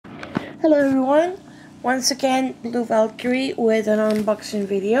Hello everyone, once again Blue Valkyrie with an unboxing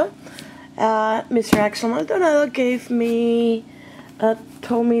video. Mr. Axel Maldonado told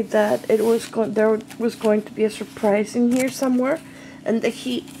me that there was going to be a surprise in here somewhere, and that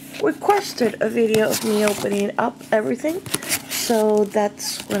he requested a video of me opening up everything. So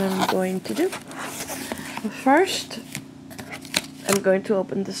that's what I'm going to do. First, I'm going to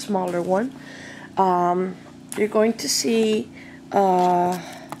open the smaller one. You're going to see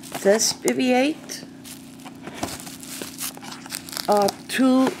this BB-8,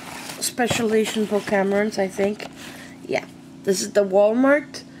 two special edition Pokémons, I think. Yeah, this is the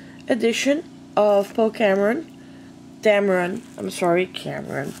Walmart edition of Pokémon. I'm sorry,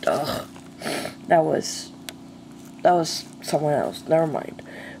 Cameron. Ugh. That was someone else. Never mind.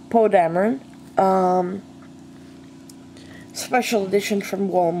 Pokémon. Special edition from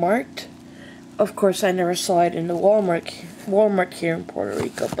Walmart. Of course, I never saw it in the Walmart here in Puerto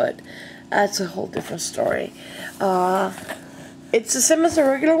Rico, but that's a whole different story. It's the same as the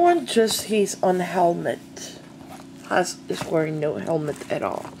regular one, just he's on helmet. Is wearing no helmet at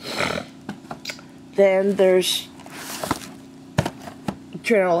all. Then there's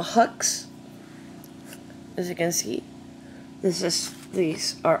General Hux. As you can see,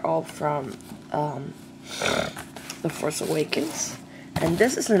 these are all from The Force Awakens. And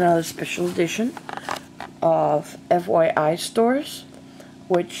this is another special edition of FYI Stores,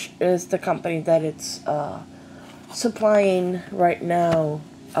 which is the company that it's supplying right now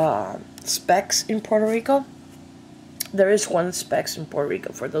specs in Puerto Rico. There is one specs in Puerto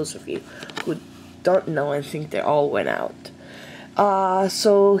Rico for those of you who don't know and think they all went out.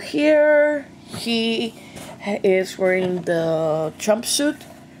 So here he is wearing the jumpsuit,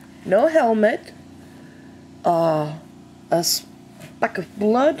 no helmet, a speck of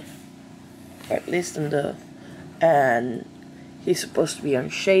blood, or at least and he's supposed to be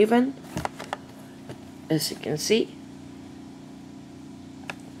unshaven, as you can see.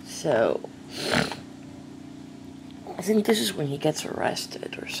 So I think this is when he gets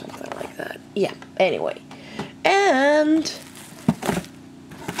arrested or something like that. Yeah, anyway. And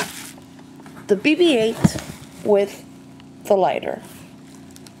the BB-8 with the lighter.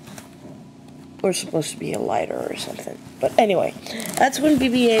 Or supposed to be a lighter or something. But anyway, that's when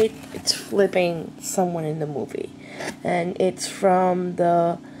BB-8 it's flipping someone in the movie. And it's from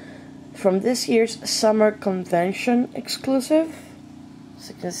this year's summer convention exclusive. As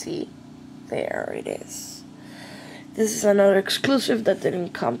you can see, there it is. This is another exclusive that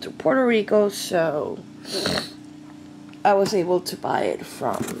didn't come to Puerto Rico, so I was able to buy it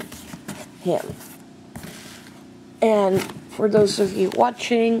from him. And for those of you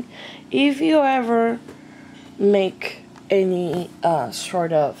watching, if you ever make any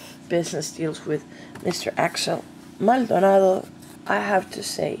sort of business deals with Mr. Axel Maldonado, I have to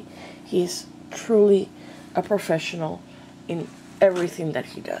say he's truly a professional in everything that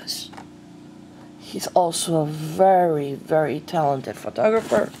he does. He's also a very, very talented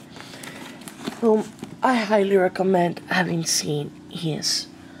photographer whom I highly recommend having seen his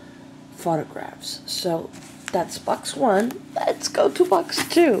photographs. So that's box one. Let's go to box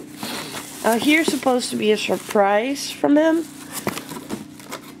two. Here's supposed to be a surprise from him.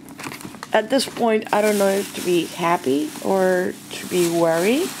 At this point, I don't know if to be happy or to be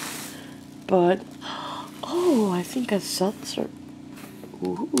worried. But, oh, I think I saw this.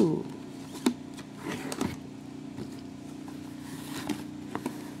 Ooh.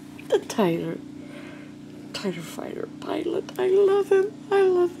 The Tiger Fighter pilot. I love him. I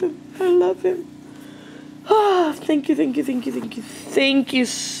love him. I love him. Ah, thank you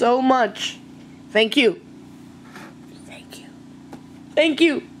so much. Thank you.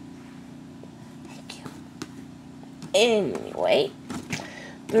 Anyway,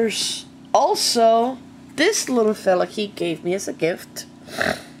 there's also this little fella he gave me as a gift,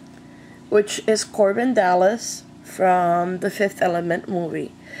 which is Corbin Dallas from the Fifth Element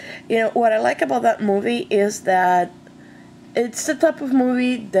movie. You know, what I like about that movie is that it's the type of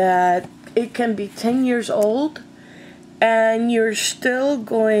movie that it can be 10 years old and you're still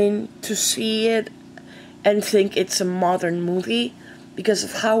going to see it and think it's a modern movie because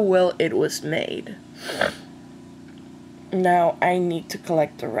of how well it was made. Now I need to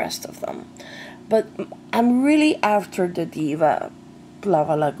collect the rest of them, but I'm really after the Diva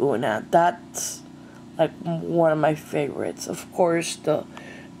Plava Laguna. That's like one of my favorites. Of course, the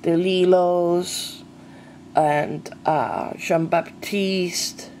Lilos and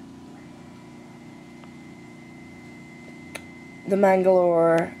Jean-Baptiste, the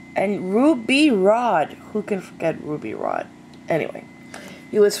Mangalore, and Ruby Rod. Who can forget Ruby Rod? Anyway,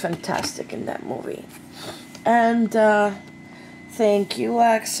 he was fantastic in that movie. And Thank you,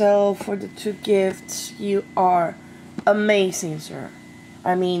 Axel, for the 2 gifts. You are amazing, sir.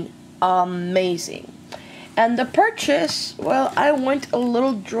 I mean, amazing. And the purchase, well, I went a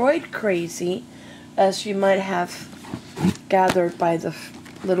little droid crazy, as you might have gathered by the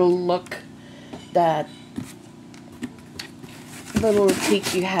little look, that little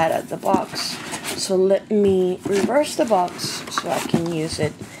peek you had at the box. So let me reverse the box so I can use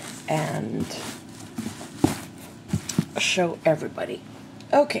it and show everybody.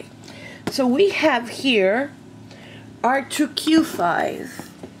 Okay, so we have here R2Q5.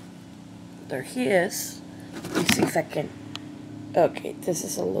 There he is. Let me see if I can. Okay, this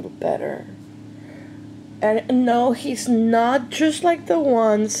is a little better. And no, he's not just like the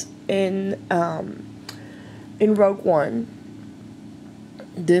ones in Rogue One.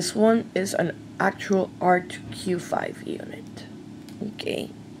 This one is an actual R2Q5 unit. Okay,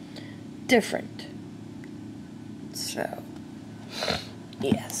 different. So,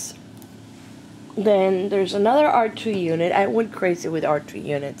 yes. Then there's another R2 unit. I went crazy with R2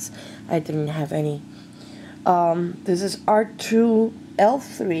 units. I didn't have any. This is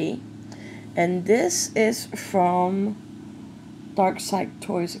R2L3, and this is from Dark Side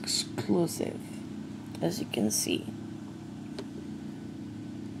Toys exclusive, as you can see.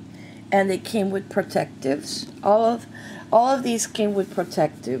 And they came with protectives. All of these came with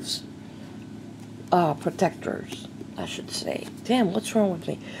protectives. Protectors, I should say. Damn, what's wrong with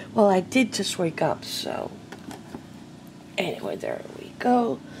me? Well, I did just wake up, so anyway, there we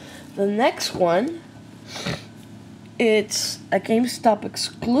go. The next one, it's a GameStop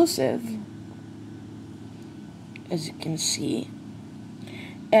exclusive, as you can see,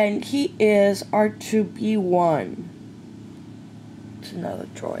 and he is R2B1. It's another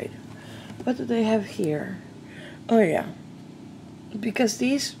droid. What do they have here? Oh yeah, because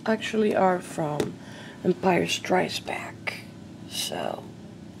these actually are from Empire Strikes Back, so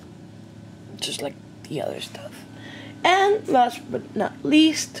just like the other stuff. And last but not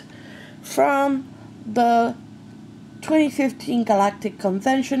least, from the 2015 Galactic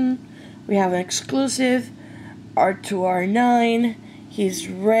Convention, we have an exclusive R2R9. He's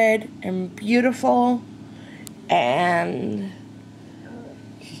red and beautiful, and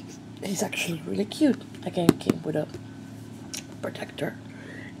he's actually really cute. Again, came with a protector,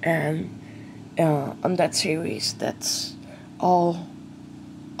 and on that series, that's all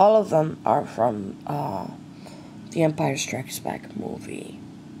of them are from the Empire Strikes Back movie,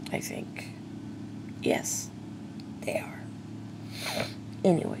 I think. Yes, they are.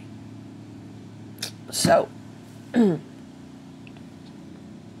 Anyway, so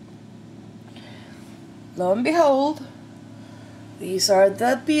lo and behold, these are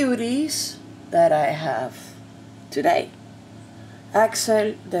the beauties that I have today.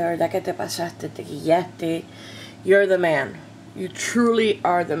 Axel, de verdad que te pasaste, te guillaste. You're the man. You truly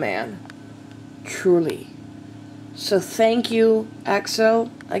are the man. Truly. So thank you, Axel,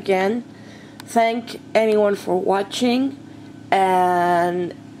 again. Thank anyone for watching,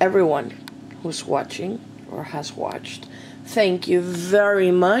 and everyone who's watching or has watched. Thank you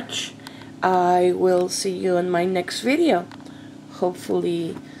very much. I will see you in my next video.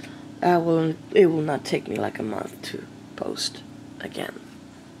 Hopefully, it will not take me like a month to post again.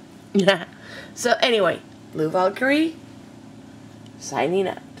 So anyway, Blue Valkyrie, signing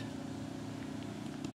out.